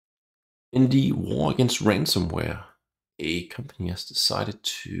In the war against ransomware, a company has decided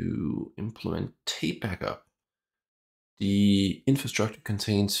to implement tape backup. The infrastructure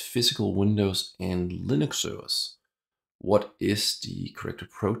contains physical Windows and Linux servers. What is the correct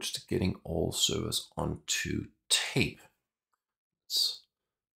approach to getting all servers onto tape? Let's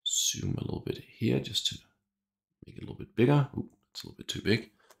zoom a little bit here just to make it a little bit bigger. Ooh, it's a little bit too big.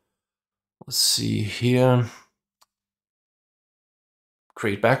 Let's see here.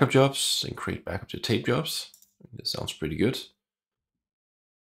 Create backup jobs and create backup to tape jobs. This sounds pretty good.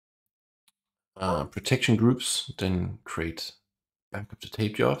 Protection groups, then create backup to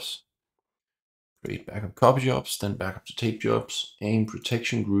tape jobs. Create backup copy jobs, then backup to tape jobs, and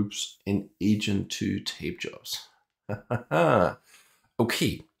protection groups and agent to tape jobs.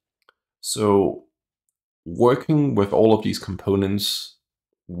 Okay, so working with all of these components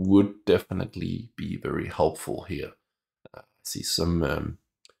would definitely be very helpful here. I see some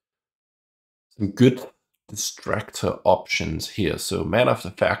good distractor options here. So matter of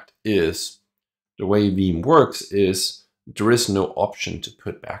the fact is, the way Veeam works is there is no option to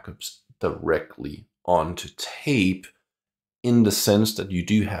put backups directly onto tape, in the sense that you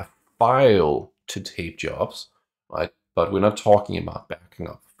do have file to tape jobs, right? But we're not talking about backing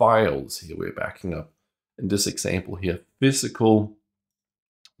up files here. We're backing up, in this example here, physical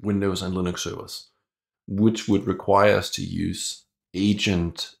Windows and Linux servers, which would require us to use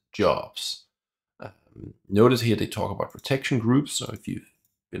agent jobs. Notice here they talk about protection groups. So if you've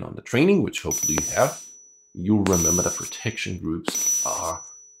been on the training, which hopefully you have, you'll remember that protection groups are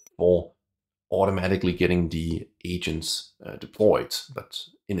for automatically getting the agents deployed. But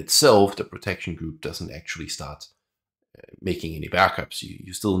in itself, the protection group doesn't actually start making any backups.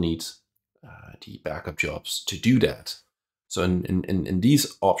 You still need the backup jobs to do that. So in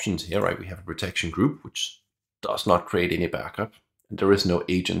these options here, right, we have a protection group, which does not create any backup. And there is no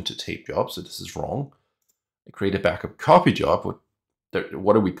agent to tape job, so this is wrong. I create a backup copy job.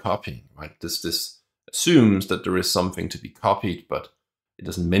 What are we copying, right? This assumes that there is something to be copied, but it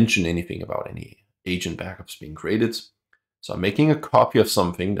doesn't mention anything about any agent backups being created. So I'm making a copy of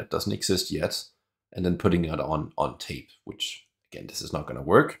something that doesn't exist yet, and then putting it on tape, which, again, this is not going to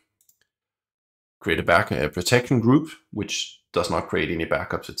work. Create a protection group, which does not create any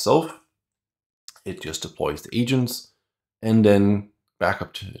backups itself. It just deploys the agents, and then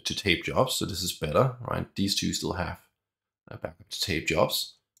backup to tape jobs. So this is better, right? These two still have backup to tape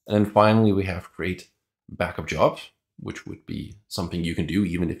jobs. And then finally, we have create backup job, which would be something you can do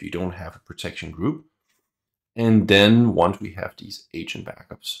even if you don't have a protection group. And then once we have these agent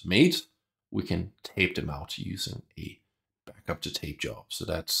backups made, we can tape them out using a backup to tape job. So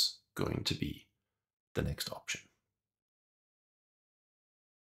that's going to be the next option.